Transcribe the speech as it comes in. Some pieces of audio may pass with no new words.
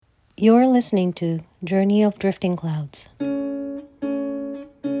You're listening to Journey of Drifting Clouds.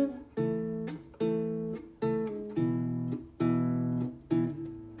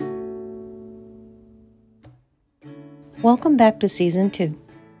 Welcome back to Season 2.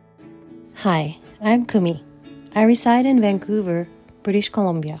 Hi, I'm Kumi. I reside in Vancouver, British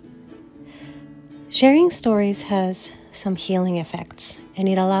Columbia. Sharing stories has some healing effects, and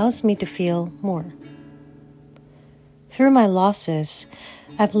it allows me to feel more. Through my losses,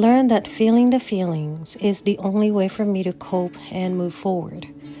 I've learned that feeling the feelings is the only way for me to cope and move forward.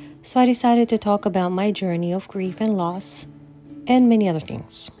 So I decided to talk about my journey of grief and loss, and many other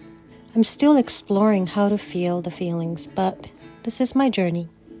things. I'm still exploring how to feel the feelings, but this is my journey.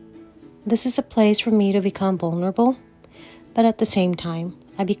 This is a place for me to become vulnerable, but at the same time,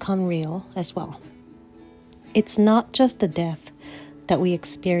 I become real as well. It's not just the death that we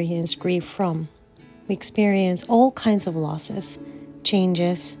experience grief from. We experience all kinds of losses,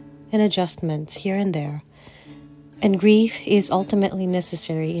 changes, and adjustments here and there. And grief is ultimately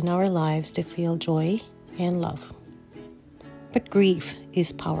necessary in our lives to feel joy and love. But grief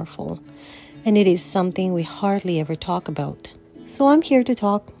is powerful, and it is something we hardly ever talk about. So I'm here to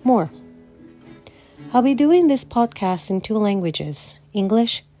talk more. I'll be doing this podcast in 2 languages,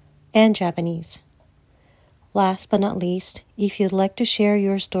 English and Japanese. Last but not least, if you'd like to share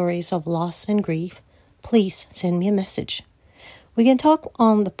your stories of loss and grief, please send me a message. We can talk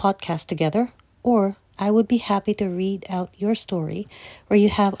on the podcast together, or I would be happy to read out your story where you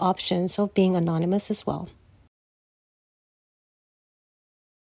have options of being anonymous as well.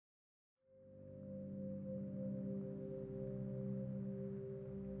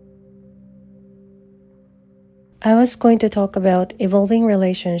 I was going to talk about evolving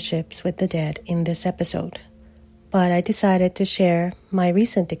relationships with the dead in this episode, but I decided to share my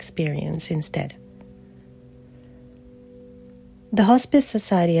recent experience instead. The Hospice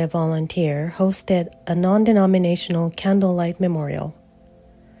Society I volunteer hosted a non-denominational Candlelight memorial.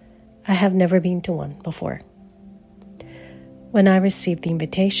 I have never been to one before. When I received the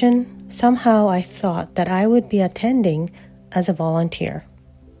invitation, somehow I thought that I would be attending as a volunteer.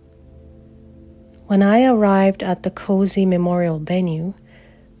 When I arrived at the cozy memorial venue,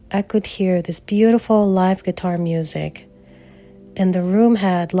 I could hear this beautiful live guitar music, and the room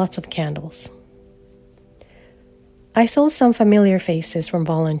had lots of candles. I saw some familiar faces from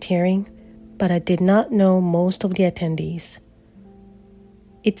volunteering, but I did not know most of the attendees.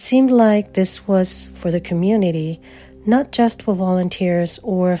 It seemed like this was for the community, not just for volunteers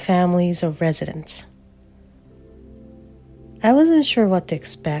or families of residents. I wasn't sure what to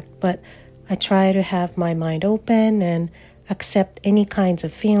expect, but I try to have my mind open and accept any kinds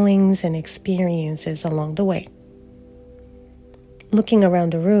of feelings and experiences along the way. Looking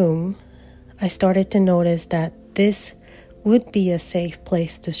around the room, I started to notice that this would be a safe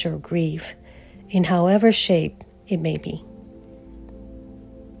place to show grief in however shape it may be.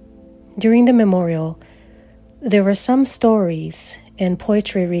 During the memorial, there were some stories and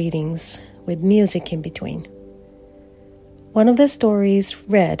poetry readings with music in between. One of the stories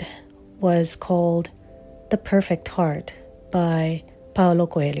read was called The Perfect Heart by Paulo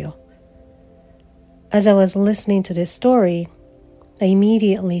Coelho. As I was listening to this story, I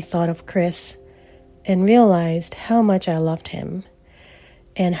immediately thought of Chris and realized how much I loved him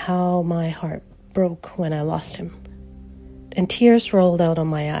and how my heart broke when I lost him. And tears rolled out on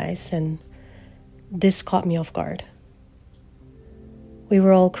my eyes, and this caught me off guard. We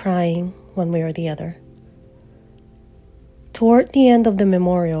were all crying one way or the other. Toward the end of the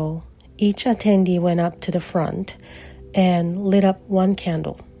memorial, each attendee went up to the front and lit up one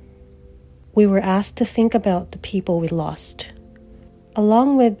candle. We were asked to think about the people we lost.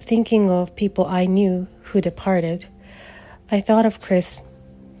 Along with thinking of people I knew who departed, I thought of Chris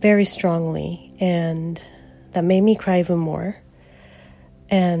very strongly, and that made me cry even more.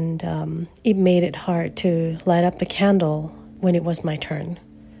 And it made it hard to light up the candle when it was my turn,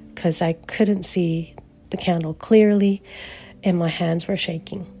 because I couldn't see the candle clearly and my hands were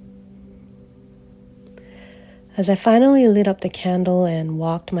shaking. As I finally lit up the candle and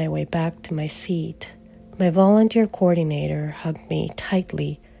walked my way back to my seat, my volunteer coordinator hugged me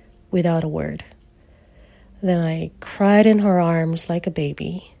tightly without a word. Then I cried in her arms like a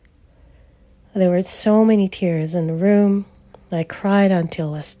baby. There were so many tears in the room, I cried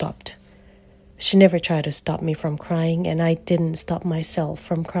until I stopped. She never tried to stop me from crying, and I didn't stop myself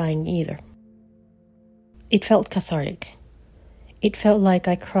from crying either. It felt cathartic. It felt like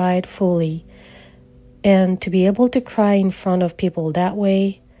I cried fully, and to be able to cry in front of people that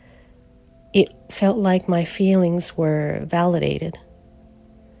way, it felt like my feelings were validated.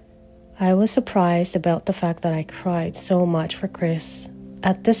 I was surprised about the fact that I cried so much for Chris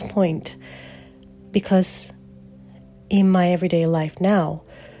at this point, because in my everyday life now,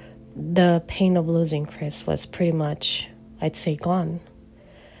 the pain of losing Chris was pretty much, I'd say, gone.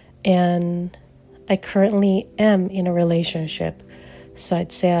 And I currently am in a relationship, so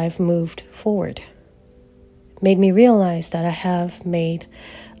I'd say I've moved forward. Made me realize that I have made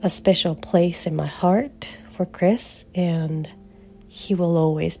a special place in my heart for Chris, and he will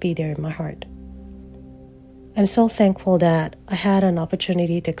always be there in my heart. I'm so thankful that I had an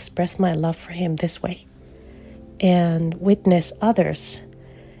opportunity to express my love for him this way and witness others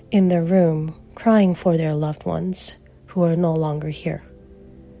in their room crying for their loved ones who are no longer here.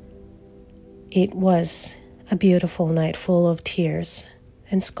 It was a beautiful night full of tears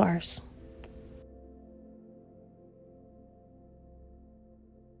and scars.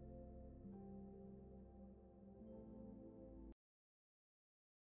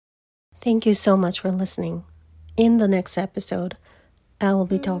 Thank you so much for listening. In the next episode, I will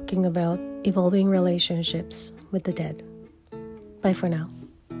be talking about evolving relationships with the dead. Bye for now.